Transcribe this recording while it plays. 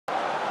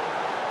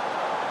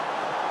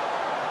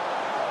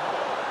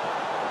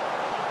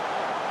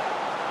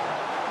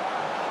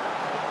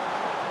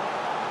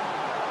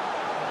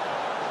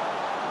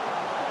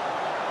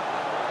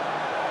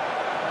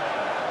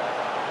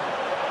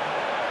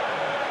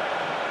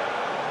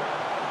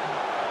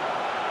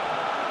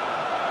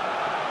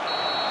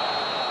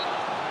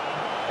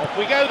Up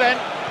we go then.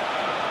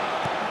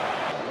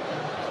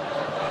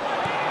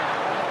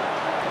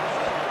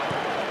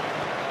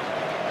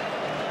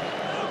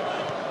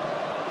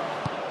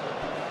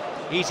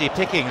 Easy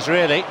pickings,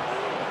 really.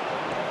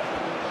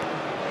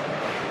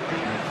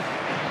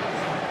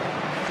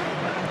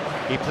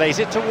 He plays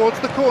it towards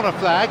the corner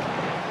flag.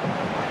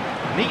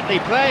 Neatly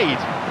played.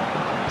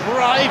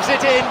 Drives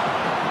it in.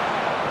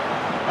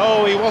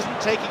 Oh, he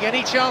wasn't taking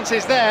any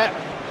chances there.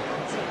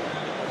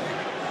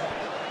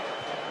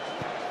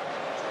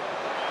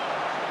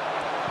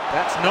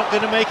 That's not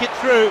going to make it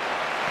through.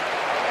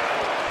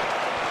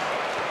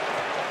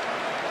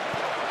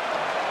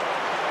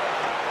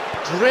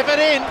 Driven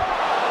in.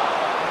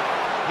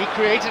 He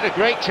created a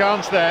great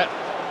chance there.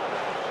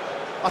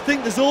 I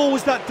think there's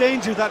always that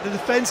danger that the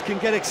defence can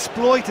get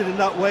exploited in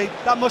that way.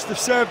 That must have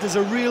served as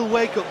a real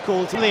wake-up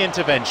call to the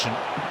intervention.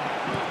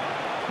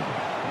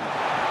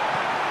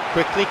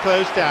 Quickly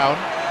closed down.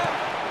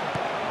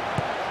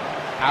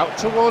 Out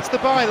towards the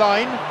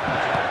byline.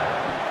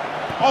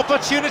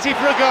 Opportunity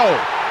for a goal.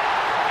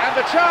 And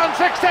the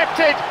chance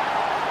accepted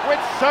with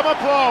some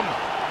aplomb.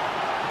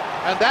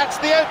 And that's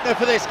the opener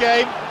for this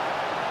game.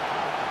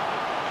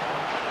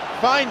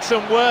 Find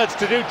some words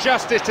to do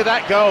justice to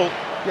that goal.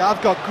 Yeah,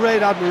 I've got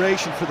great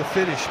admiration for the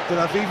finish, but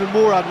I've even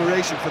more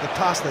admiration for the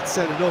pass that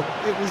set it up.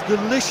 It was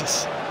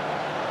delicious.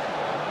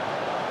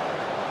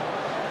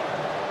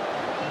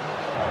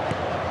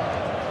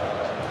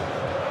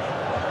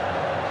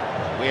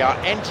 We are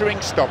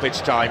entering stoppage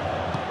time.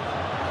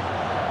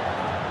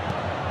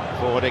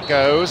 Forward it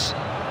goes.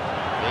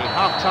 The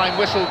half-time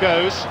whistle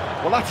goes.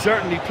 Well, that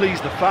certainly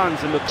pleased the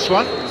fans in the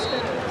one.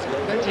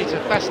 Plenty to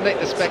fascinate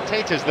the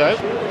spectators, though.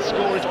 The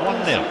score is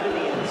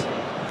 1-0.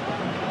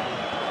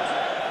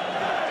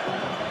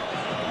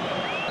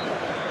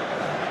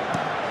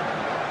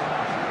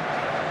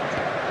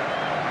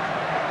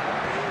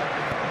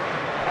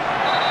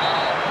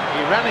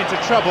 Ran into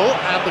trouble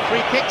and the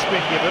free kick's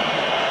been given.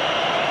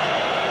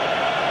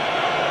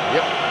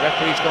 Yep,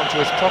 referee's gone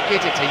to his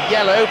pocket. It's a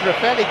yellow for a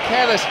fairly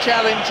careless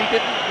challenge he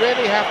didn't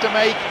really have to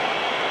make.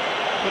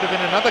 Could have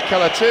been another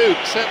colour too.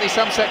 Certainly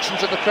some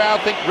sections of the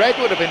crowd think red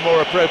would have been more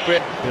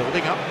appropriate.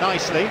 Building up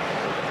nicely.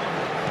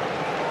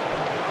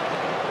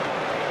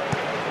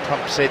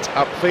 Pumps it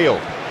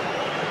upfield.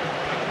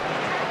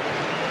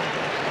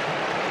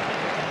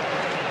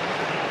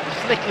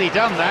 Slickly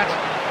done that.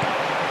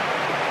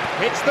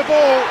 Hits the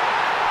ball.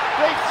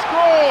 They've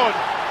scored!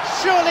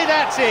 Surely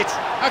that's it!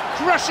 A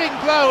crushing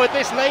blow at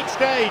this late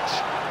stage.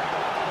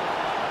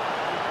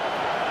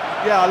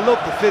 Yeah, I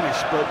love the finish,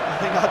 but I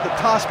think had the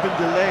pass been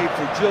delayed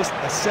for just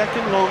a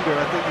second longer,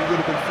 I think he would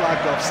have been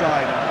flagged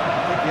offside. And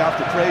I think you have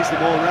to praise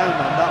them all round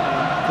on that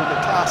one, from the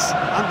pass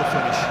and the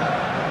finish.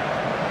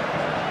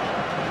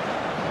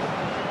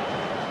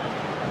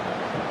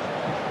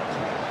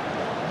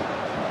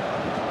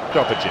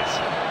 Stoppages.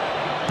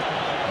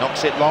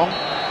 Knocks it long,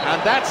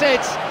 and that's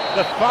it!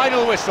 The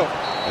final whistle.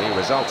 The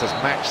result has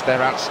matched their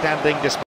outstanding display.